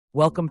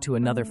Welcome to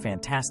another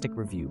fantastic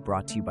review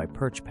brought to you by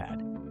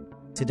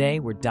Purchpad. Today,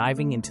 we're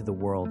diving into the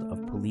world of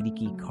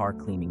PULIDIKI Car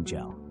Cleaning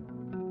Gel.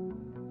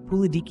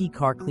 PULIDIKI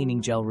Car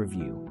Cleaning Gel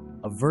Review,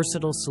 a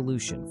versatile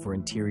solution for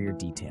interior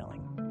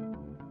detailing.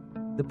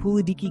 The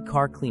PULIDIKI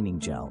Car Cleaning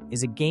Gel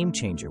is a game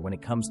changer when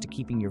it comes to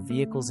keeping your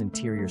vehicle's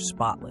interior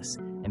spotless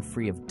and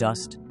free of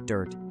dust,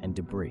 dirt, and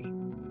debris.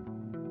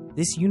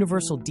 This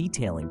universal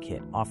detailing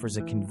kit offers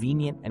a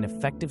convenient and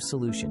effective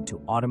solution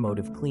to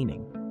automotive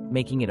cleaning,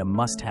 making it a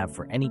must-have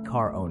for any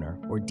car owner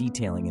or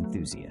detailing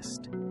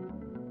enthusiast.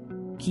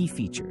 Key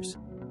features: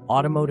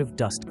 Automotive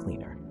Dust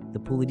Cleaner. The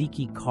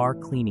PULIDIKI Car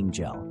Cleaning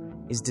Gel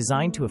is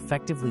designed to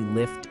effectively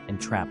lift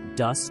and trap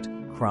dust,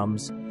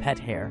 crumbs, pet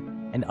hair,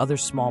 and other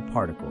small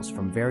particles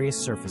from various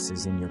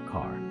surfaces in your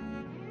car.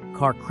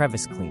 Car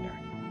Crevice Cleaner.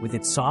 With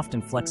its soft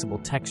and flexible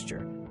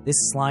texture,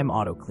 this slime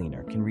auto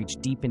cleaner can reach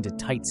deep into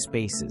tight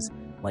spaces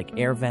like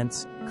air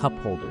vents, cup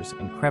holders,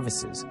 and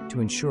crevices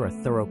to ensure a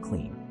thorough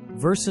clean.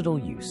 Versatile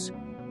use.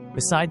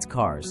 Besides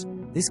cars,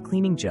 this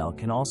cleaning gel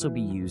can also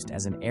be used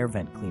as an air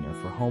vent cleaner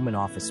for home and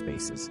office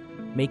spaces,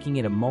 making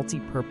it a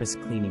multi-purpose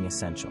cleaning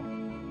essential.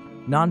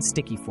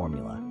 Non-sticky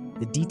formula.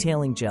 The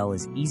detailing gel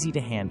is easy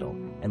to handle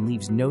and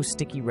leaves no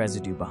sticky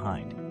residue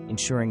behind,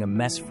 ensuring a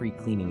mess-free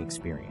cleaning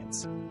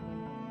experience.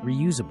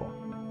 Reusable.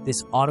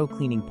 This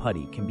auto-cleaning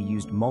putty can be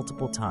used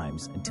multiple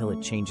times until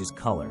it changes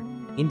color,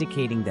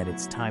 indicating that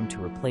it's time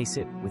to replace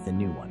it with a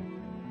new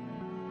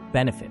one.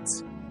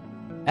 Benefits: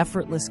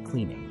 effortless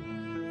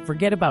cleaning.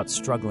 Forget about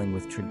struggling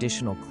with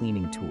traditional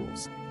cleaning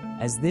tools,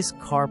 as this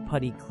car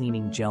putty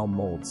cleaning gel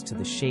molds to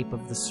the shape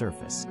of the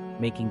surface,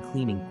 making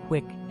cleaning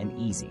quick and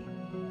easy.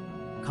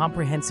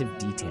 Comprehensive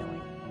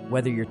detailing.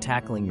 Whether you're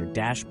tackling your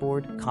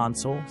dashboard,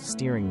 console,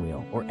 steering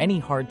wheel, or any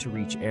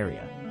hard-to-reach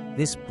area,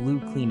 this blue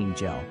cleaning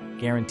gel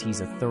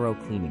guarantees a thorough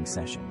cleaning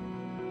session.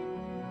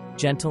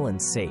 Gentle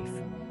and safe.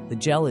 The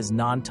gel is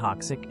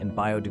non-toxic and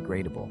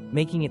biodegradable,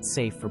 making it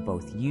safe for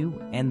both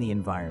you and the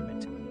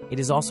environment. It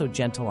is also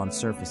gentle on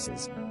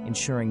surfaces,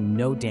 ensuring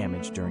no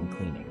damage during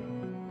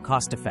cleaning.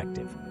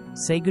 Cost-effective.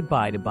 Say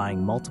goodbye to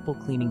buying multiple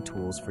cleaning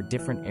tools for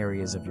different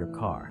areas of your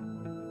car.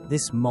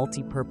 This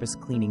multi-purpose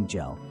cleaning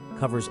gel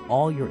covers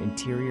all your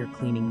interior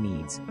cleaning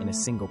needs in a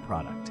single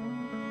product.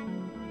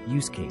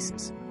 Use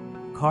cases: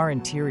 car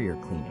interior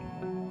cleaning.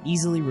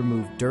 Easily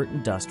remove dirt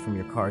and dust from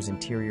your car's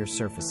interior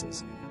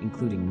surfaces,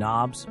 including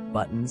knobs,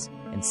 buttons,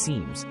 and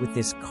seams with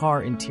this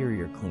car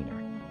interior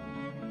cleaner.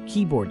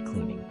 Keyboard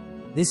cleaning.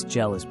 This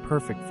gel is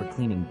perfect for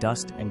cleaning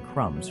dust and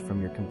crumbs from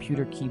your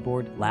computer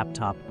keyboard,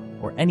 laptop,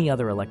 or any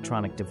other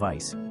electronic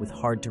device with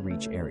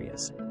hard-to-reach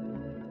areas.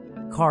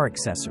 Car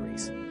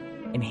accessories.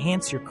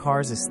 Enhance your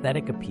car's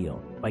aesthetic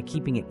appeal by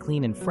keeping it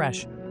clean and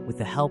fresh with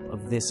the help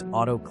of this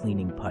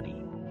auto-cleaning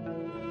putty.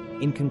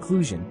 In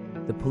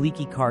conclusion, the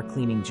PULIDIKI Car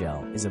Cleaning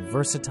Gel is a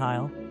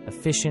versatile,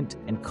 efficient,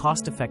 and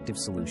cost-effective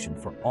solution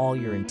for all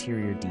your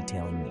interior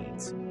detailing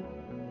needs.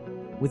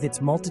 With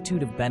its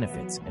multitude of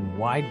benefits and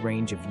wide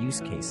range of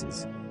use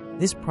cases,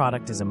 this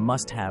product is a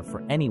must-have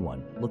for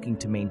anyone looking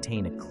to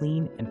maintain a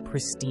clean and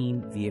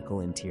pristine vehicle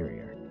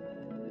interior.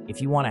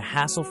 If you want a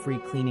hassle-free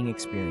cleaning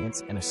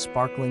experience and a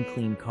sparkling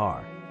clean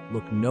car,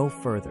 look no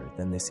further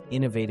than this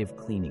innovative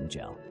cleaning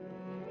gel.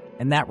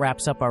 And that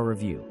wraps up our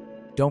review.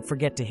 Don't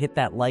forget to hit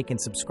that like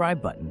and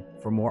subscribe button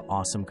for more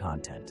awesome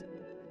content.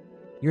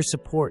 Your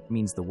support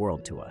means the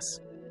world to us.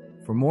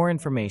 For more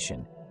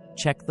information,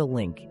 check the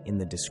link in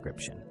the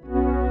description.